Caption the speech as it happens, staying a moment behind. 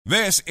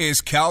This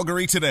is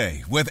Calgary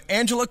Today with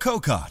Angela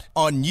Cocott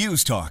on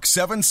News Talk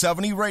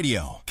 770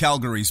 Radio,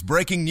 Calgary's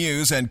breaking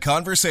news and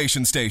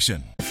conversation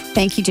station.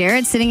 Thank you,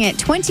 Jared. Sitting at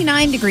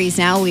 29 degrees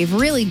now. We've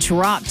really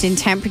dropped in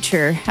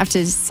temperature. Have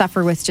to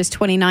suffer with just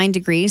 29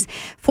 degrees.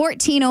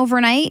 14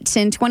 overnight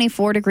and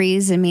 24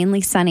 degrees and mainly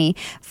sunny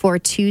for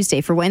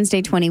Tuesday. For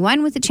Wednesday,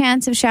 21 with a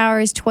chance of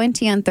showers.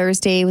 20 on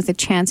Thursday with a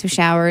chance of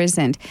showers.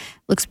 And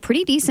looks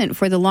pretty decent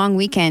for the long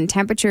weekend.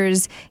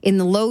 Temperatures in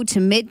the low to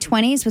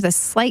mid-20s with a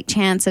slight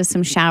chance of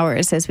some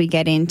showers as we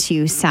get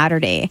into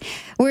Saturday.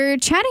 We're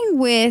chatting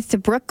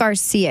with Brooke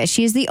Garcia.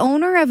 She is the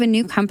owner of a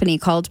new company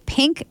called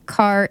Pink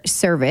Car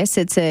Service.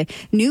 It's a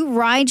new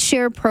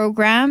rideshare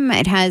program.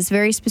 It has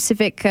very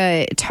specific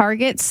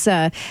targets,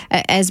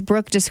 as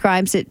Brooke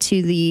describes it,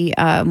 to the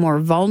more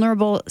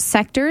vulnerable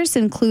sectors,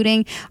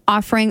 including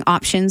offering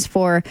options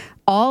for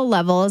all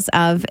levels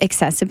of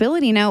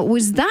accessibility. Now,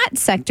 was that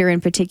sector in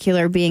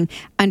particular being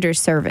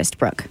underserviced,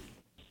 Brooke?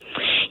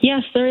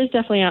 Yes, there is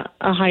definitely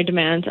a high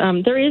demand.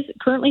 There is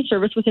currently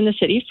service within the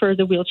city for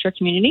the wheelchair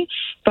community,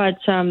 but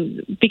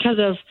because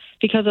of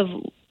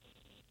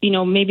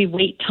maybe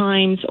wait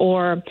times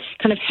or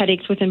kind of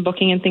headaches within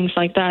booking and things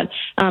like that,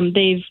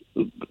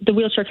 the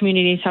wheelchair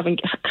communities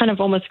haven't kind of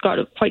almost got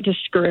quite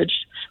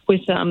discouraged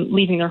with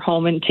leaving their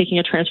home and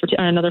taking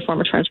another form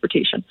of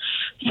transportation.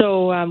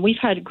 So we've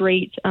had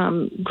great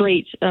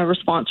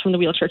response from the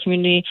wheelchair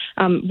community.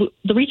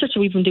 The research that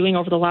we've been doing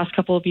over the last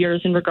couple of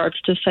years in regards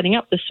to setting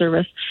up this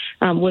service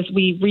was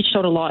we reached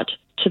out a lot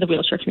to the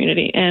wheelchair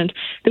community, and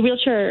the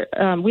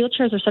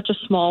wheelchairs are such a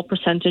small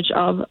percentage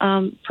of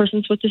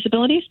persons with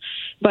disabilities,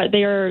 but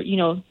they are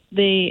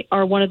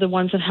one of the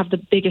ones that have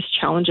the biggest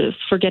challenges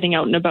for getting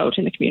out and about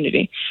in the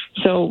community.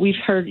 So we've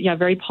heard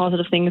very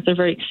positive things. They're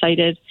very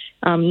excited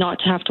not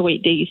to have to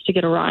wait days to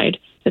get a ride,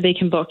 that they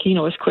can book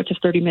as quick as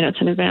 30 minutes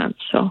in advance.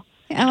 So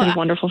it's pretty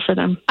wonderful for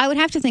them. I would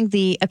have to think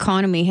the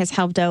economy has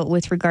helped out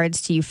with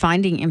regards to you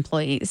finding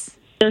employees.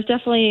 There's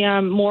definitely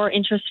more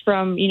interest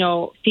from,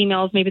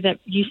 females maybe that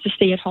used to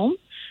stay at home,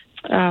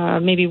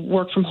 maybe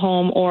work from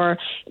home, or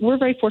we're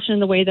very fortunate in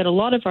the way that a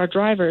lot of our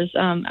drivers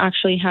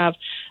actually have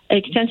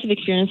extensive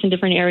experience in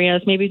different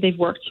areas. Maybe they've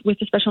worked with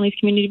the special needs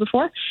community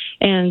before,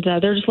 and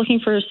they're just looking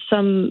for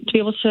to be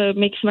able to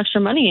make some extra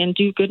money and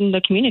do good in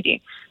the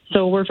community.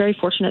 So we're very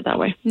fortunate that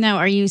way. Now,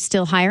 are you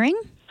still hiring?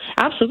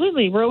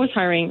 Absolutely. We're always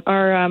hiring.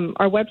 Our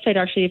website,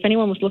 actually, if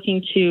anyone was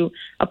looking to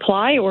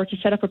apply or to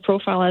set up a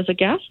profile as a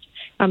guest,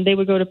 they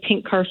would go to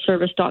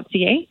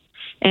pinkcarservice.ca,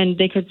 and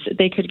they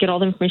could get all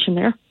the information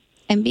there.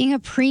 And being a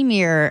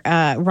premier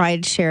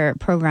rideshare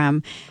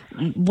program,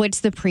 what's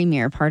the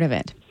premier part of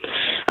it?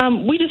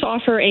 We just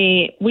offer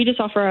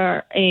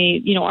our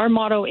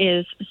motto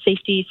is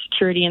safety,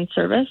 security, and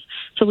service.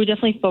 So we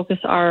definitely focus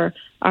our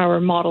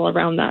model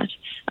around that.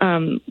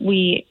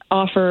 We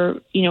offer,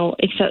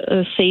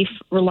 safe,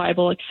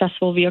 reliable,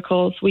 accessible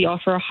vehicles. We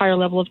offer a higher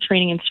level of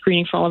training and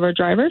screening for all of our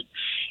drivers.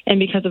 And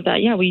because of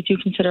that, we do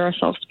consider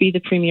ourselves to be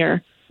the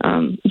premier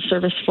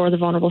service for the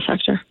vulnerable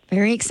sector.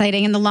 Very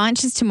exciting. And the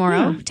launch is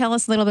tomorrow. Yeah. Tell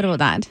us a little bit about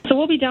that. So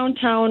we'll be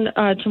downtown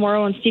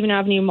tomorrow on Stephen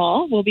Avenue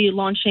Mall. We'll be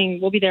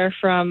there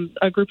from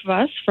a group of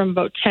us from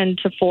about 10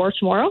 to 4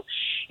 tomorrow.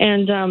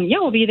 And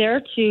we'll be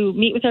there to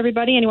meet with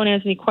everybody. Anyone who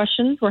has any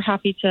questions, we're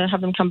happy to have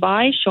them come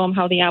by, show them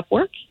how the app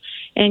works,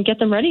 and get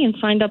them ready and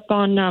signed up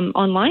on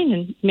online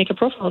and make a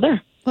profile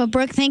there. Well,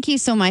 Brooke, thank you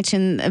so much,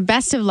 and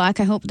best of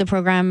luck. I hope the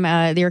program,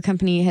 your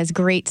company, has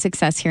great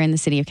success here in the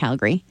city of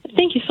Calgary.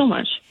 Thank you so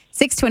much.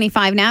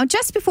 6:25 now.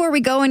 Just before we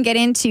go and get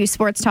into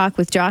Sports Talk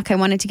with Jock, I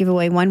wanted to give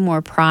away one more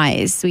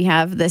prize. We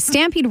have the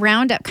Stampede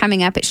Roundup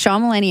coming up at Shaw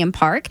Millennium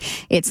Park.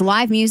 It's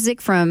live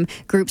music from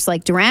groups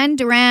like Duran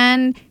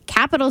Duran,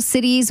 Capital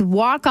Cities,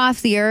 Walk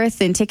Off the Earth,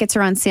 and tickets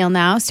are on sale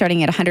now,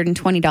 starting at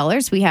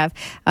 $120. We have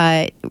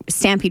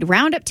Stampede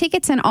Roundup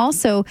tickets and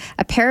also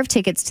a pair of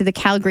tickets to the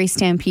Calgary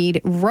Stampede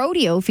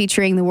Rodeo,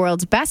 featuring the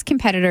world's best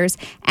competitors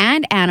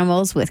and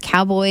animals, with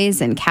cowboys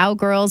and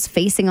cowgirls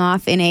facing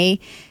off in a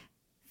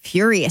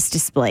furious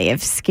display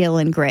of skill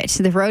and grit.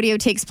 The rodeo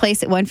takes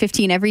place at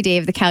 1:15 every day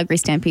of the Calgary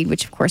Stampede,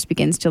 which of course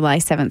begins July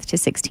 7th to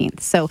 16th.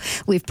 So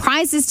we have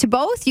prizes to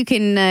both. You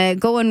can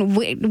go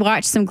and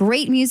watch some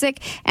great music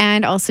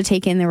and also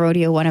take in the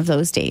rodeo one of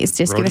those days.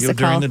 Just rodeo give us a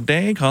call. During the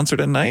day, concert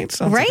at night.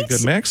 Sounds like a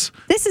good mix.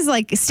 This is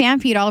like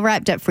Stampede all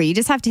wrapped up for you. You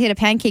just have to hit a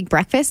pancake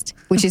breakfast,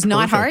 which is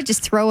not hard.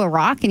 Just throw a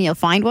rock and you'll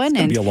find one. It's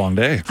going to be a long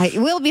day. It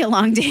will be a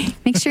long day.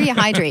 Make sure you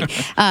hydrate.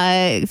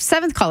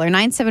 Seventh caller,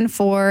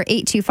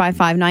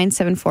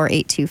 974-8255,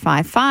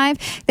 974-8255.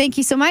 Thank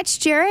you so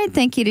much, Jared.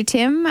 Thank you to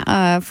Tim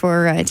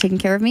for taking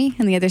care of me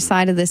on the other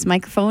side of this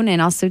microphone,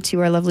 and also to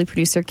our lovely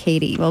producer,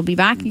 Katie. We'll be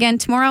back again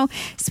tomorrow.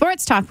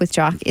 Sports Talk with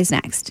Jock is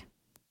next.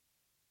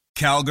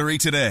 Calgary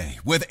Today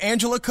with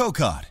Angela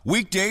Cocott.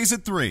 Weekdays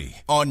at 3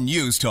 on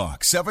News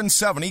Talk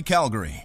 770 Calgary.